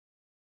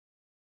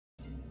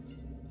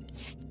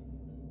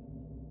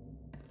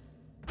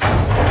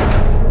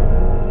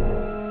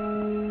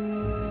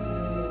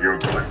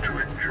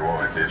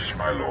than this,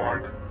 my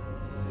lord.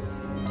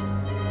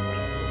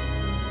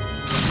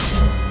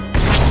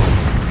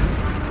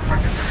 But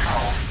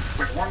how?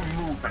 With one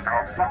movement,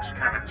 our flux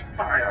cannons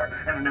fire,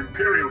 and an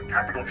Imperial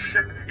capital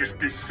ship is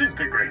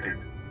disintegrated.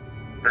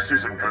 The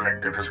Schism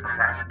Collective has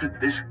crafted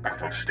this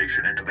battle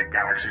station into the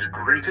galaxy's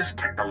greatest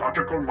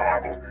technological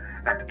marvel,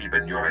 and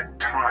even your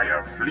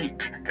entire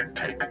fleet can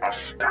take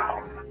us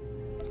down.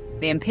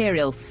 The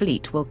Imperial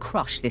fleet will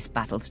crush this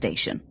battle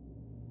station.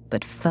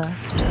 But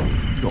first,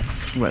 your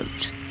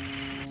throat.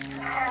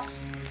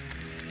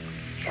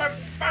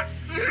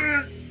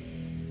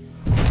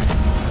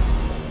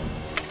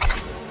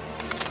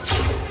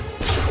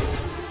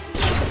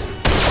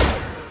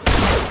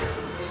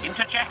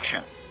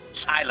 Interjection.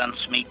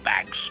 Silence,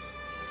 meatbags.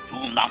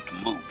 Do not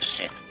move,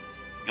 Sith.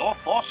 Your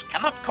force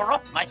cannot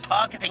corrupt my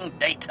targeting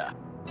data.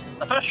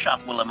 The first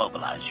shot will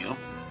immobilize you.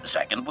 The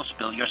second will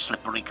spill your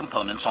slippery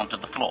components onto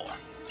the floor.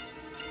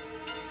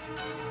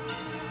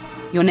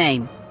 Your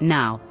name,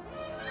 now.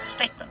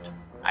 Statement.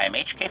 I am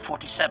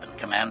HK-47,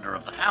 Commander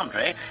of the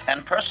Foundry,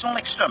 and personal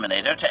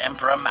exterminator to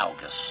Emperor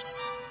Malgus.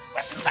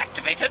 Weapons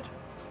activated?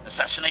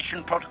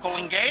 Assassination protocol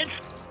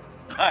engaged?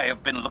 I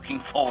have been looking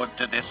forward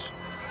to this.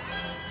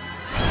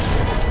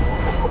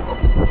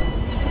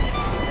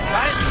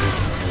 Guys,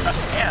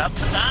 prepare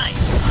to die.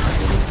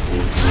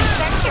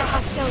 Check your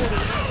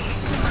hostility.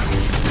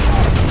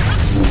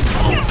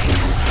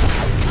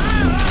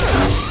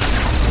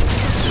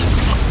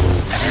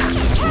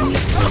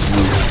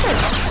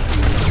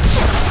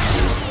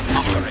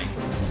 Mockery.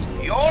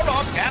 Your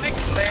organic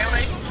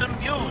flailings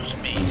amuse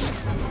me.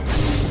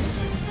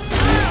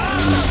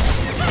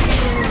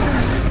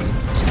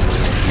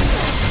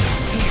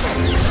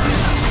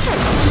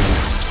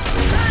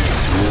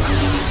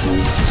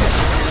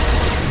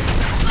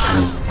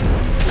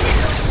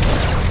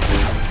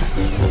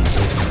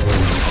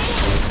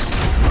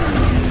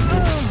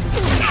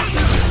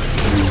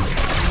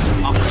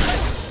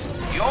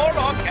 Your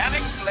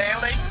organic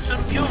flailings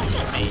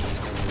amuse me.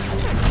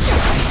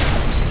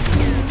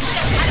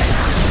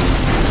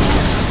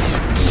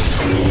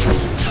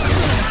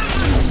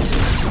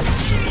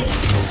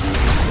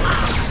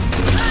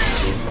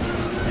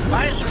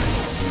 Advisory,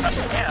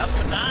 prepare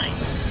to die.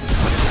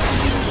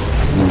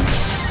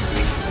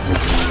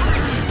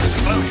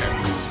 Disclosure.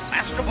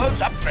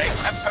 Masterworld's upgrades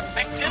have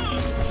perfected.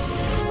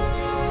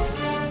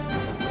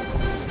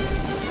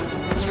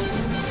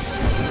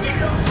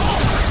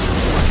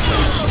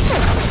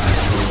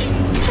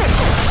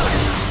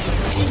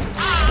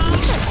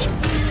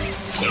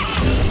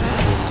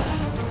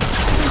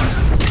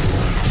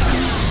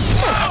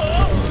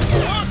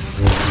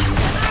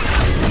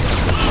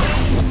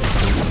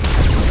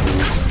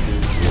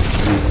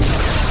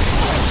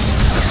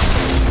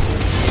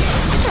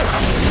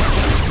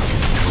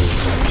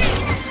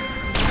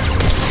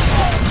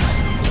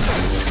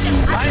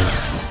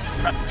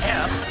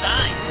 Prepare to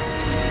die.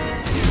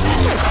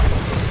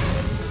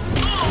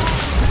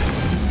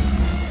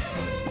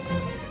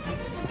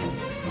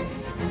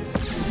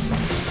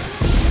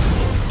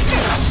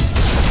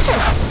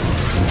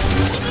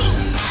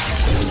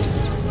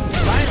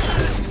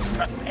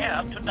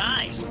 Prepare to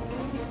die.